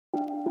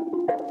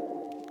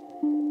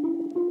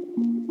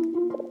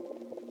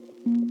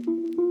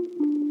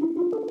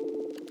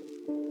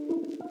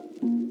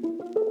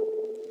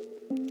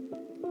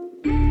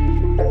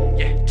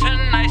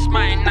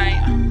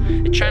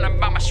Tryna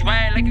buy my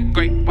swag like a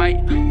great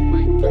white.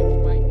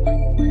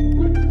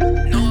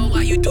 Know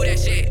why you do that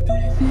shit.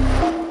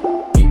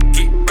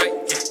 Get right,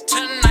 yeah.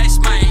 Tonight's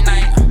my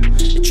night.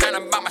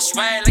 Tryna buy my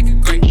swag like a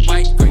great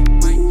white.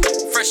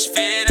 Fresh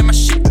fit and my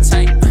shit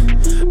tight.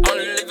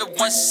 Only live it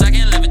once, I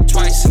can live it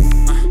twice.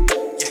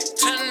 Yeah.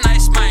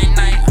 Tonight's my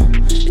night.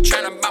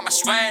 Tryna buy my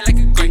swag like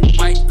a great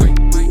white.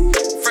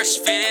 Fresh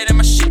fit and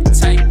my shit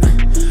tight.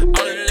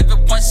 Only live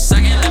it once,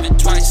 I can live it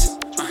twice.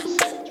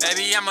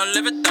 Baby, I'ma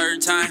live it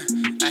third time.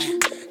 Ay,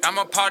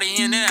 I'ma party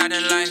in and out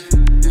of life.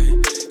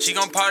 Ay, she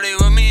gon' party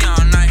with me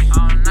all night.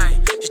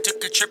 She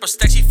took a triple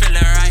stack, she feelin'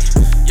 right.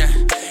 Yeah,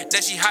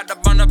 then she hopped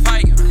up on the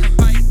pipe.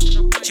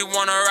 She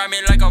wanna ride me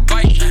like a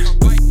bike.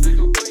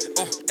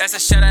 Ooh, that's the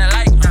shit I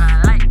like.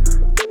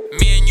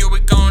 Me and you, we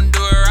gon' do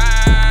it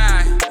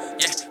right.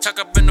 Yeah, tuck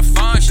up in the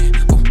function.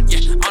 Ooh,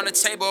 yeah, on the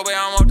table where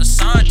I want the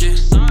sun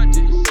just.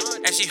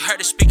 And she heard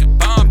the speaker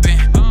bumping.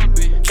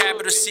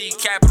 Capital C,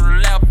 capital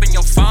L up in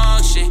your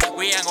function.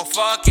 We ain't gon'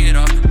 fuck it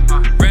up.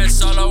 Red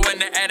Solo in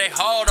the air, they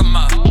hold 'em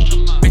up.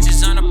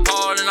 Bitches on the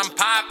pole and I'm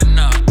popping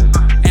up.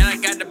 And I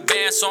got the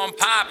band, so I'm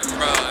popping,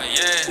 bro,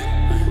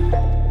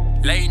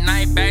 yeah. Late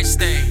night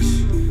backstage.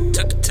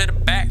 Took it to the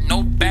back,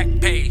 no back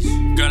page.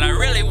 Girl, I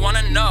really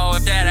wanna know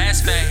if that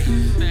ass fake.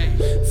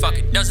 Fuck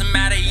it, doesn't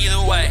matter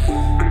either way.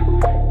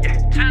 Yeah,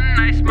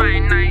 tonight's my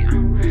night.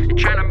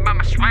 Tryna buy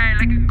my swag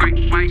like a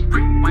great white.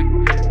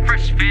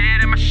 Fresh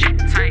fit and my shit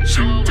tight.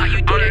 Know why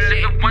you do Only that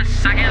live shit. it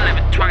once, I can live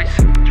it twice.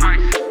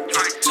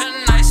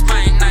 Tonight's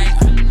my night.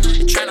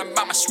 Tryna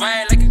buy my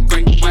swag like a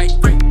great white.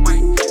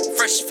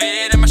 Fresh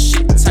fit and my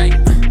shit tight.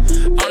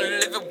 Only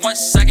live it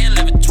once, I can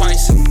live it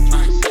twice.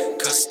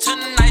 Cause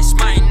tonight's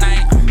my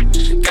night.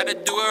 Gotta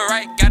do it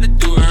right, gotta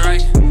do it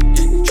right.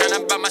 Yeah,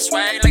 tryna buy my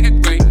swag like a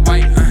great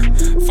white.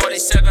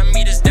 47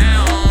 meters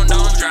down,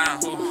 don't drown.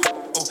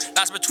 Ooh,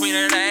 lost between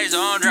her legs,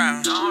 don't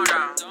drown.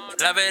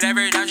 Love it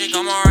every time she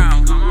come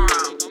around.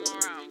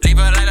 Leave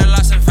her like a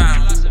lost and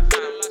found.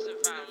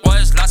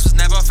 What's lost was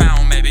never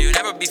found, baby. You'll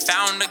never be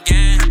found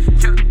again.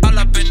 All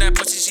up in that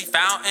pussy, she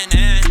fountain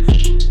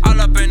in. All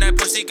up in that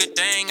pussy, good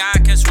thing I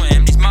can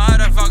swim. These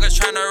motherfuckers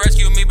tryna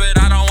rescue me, but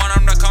I don't want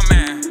them to come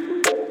in.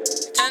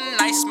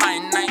 Tonight's my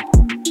night.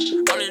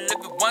 Only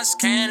live it once,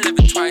 can't live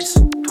it twice.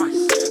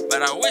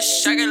 But I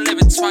wish I could live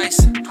it twice.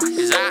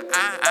 Cause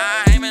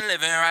I ain't been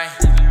living right.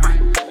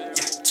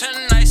 Yeah,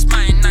 tonight's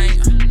my night.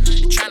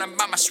 Tryna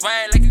buy my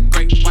swag like a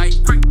great white.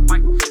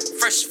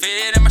 Fresh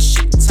fit and my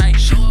shit tight.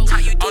 Know why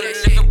you do Only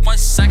that live shit. it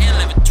once, I can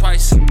live it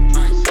twice.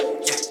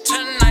 Yeah,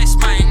 tonight's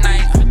my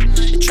night.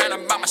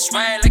 Tryna buy my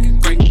swag like a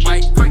great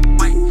white.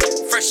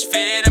 Fresh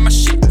fit and my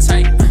shit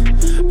tight.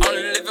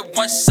 Only live it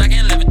once, I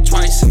can live it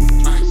twice.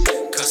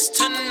 Cause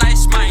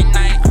tonight's my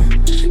night.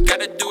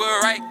 Gotta do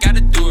it right,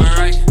 gotta do it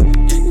right.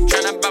 Yeah,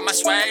 tryna buy my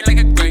swag like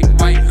a great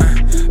white.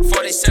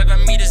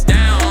 47 meters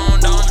down,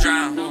 don't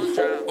drown.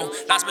 Ooh,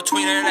 lost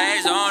between her legs.